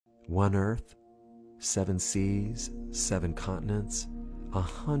One Earth, 7 seas, 7 continents,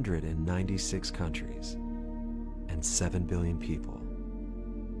 196 countries, and 7 billion people.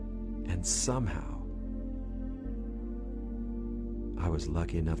 And somehow, I was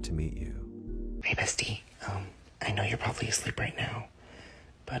lucky enough to meet you. Hey, bestie. I know you're probably asleep right now,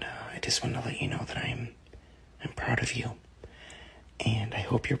 but I just want to let you know that I'm proud of you, and I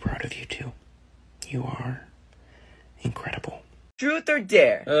hope you're proud of you too. You are incredible. Truth or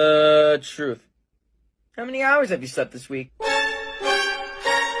dare? Truth. How many hours have you slept this week?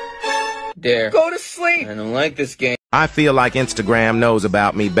 Dare. Go to sleep! I don't like this game. I feel like Instagram knows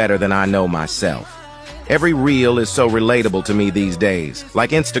about me better than I know myself. Every reel is so relatable to me these days, like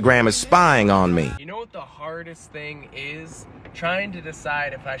Instagram is spying on me. You know what the hardest thing is? Trying to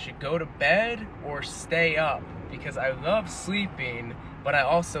decide if I should go to bed or stay up, because I love sleeping, but I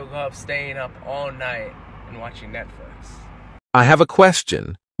also love staying up all night and watching Netflix. I have a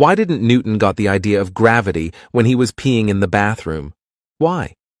question. Why didn't Newton got the idea of gravity when he was peeing in the bathroom?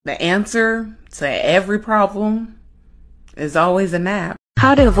 Why? The answer to every problem is always a nap.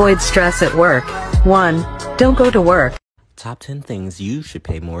 How to avoid stress at work. 1. Don't go to work. Top 10 things you should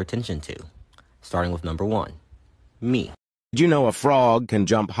pay more attention to. Starting with number 1. Me. Did you know a frog can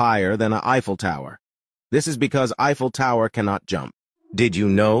jump higher than an Eiffel Tower? This is because Eiffel Tower cannot jump. Did you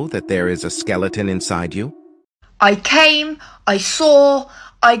know that there is a skeleton inside you? I came, I saw,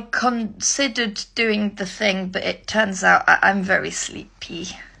 I considered doing the thing, but it turns out I'm very sleepy.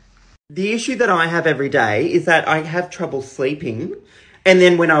 The issue that I have every day is that I have trouble sleeping, and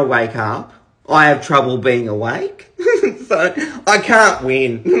then when I wake up, I have trouble being awake. So I can't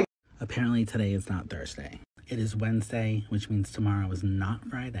win. Apparently today is not Thursday. It is Wednesday, which means tomorrow is not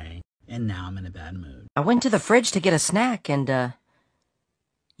Friday, and now I'm in a bad mood. I went to the fridge to get a snack and,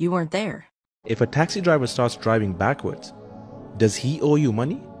 you weren't there. If a taxi driver starts driving backwards, does he owe you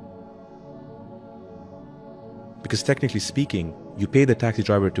money? Because technically speaking, you pay the taxi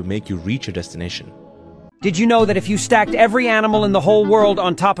driver to make you reach your destination. Did you know that if you stacked every animal in the whole world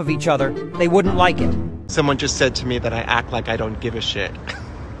on top of each other, they wouldn't like it? Someone just said to me that I act like I don't give a shit,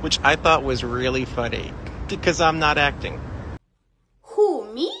 which I thought was really funny, because I'm not acting.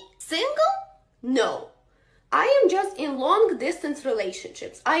 Who, me? Single? No. I am just in long-distance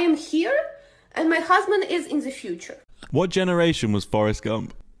relationships. I am here, and my husband is in the future. What generation was Forrest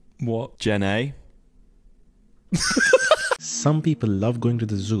Gump? What, Gen A? Some people love going to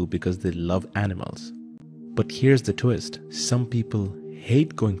the zoo because they love animals. But here's the twist. Some people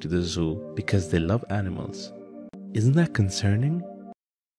hate going to the zoo because they love animals. Isn't that concerning?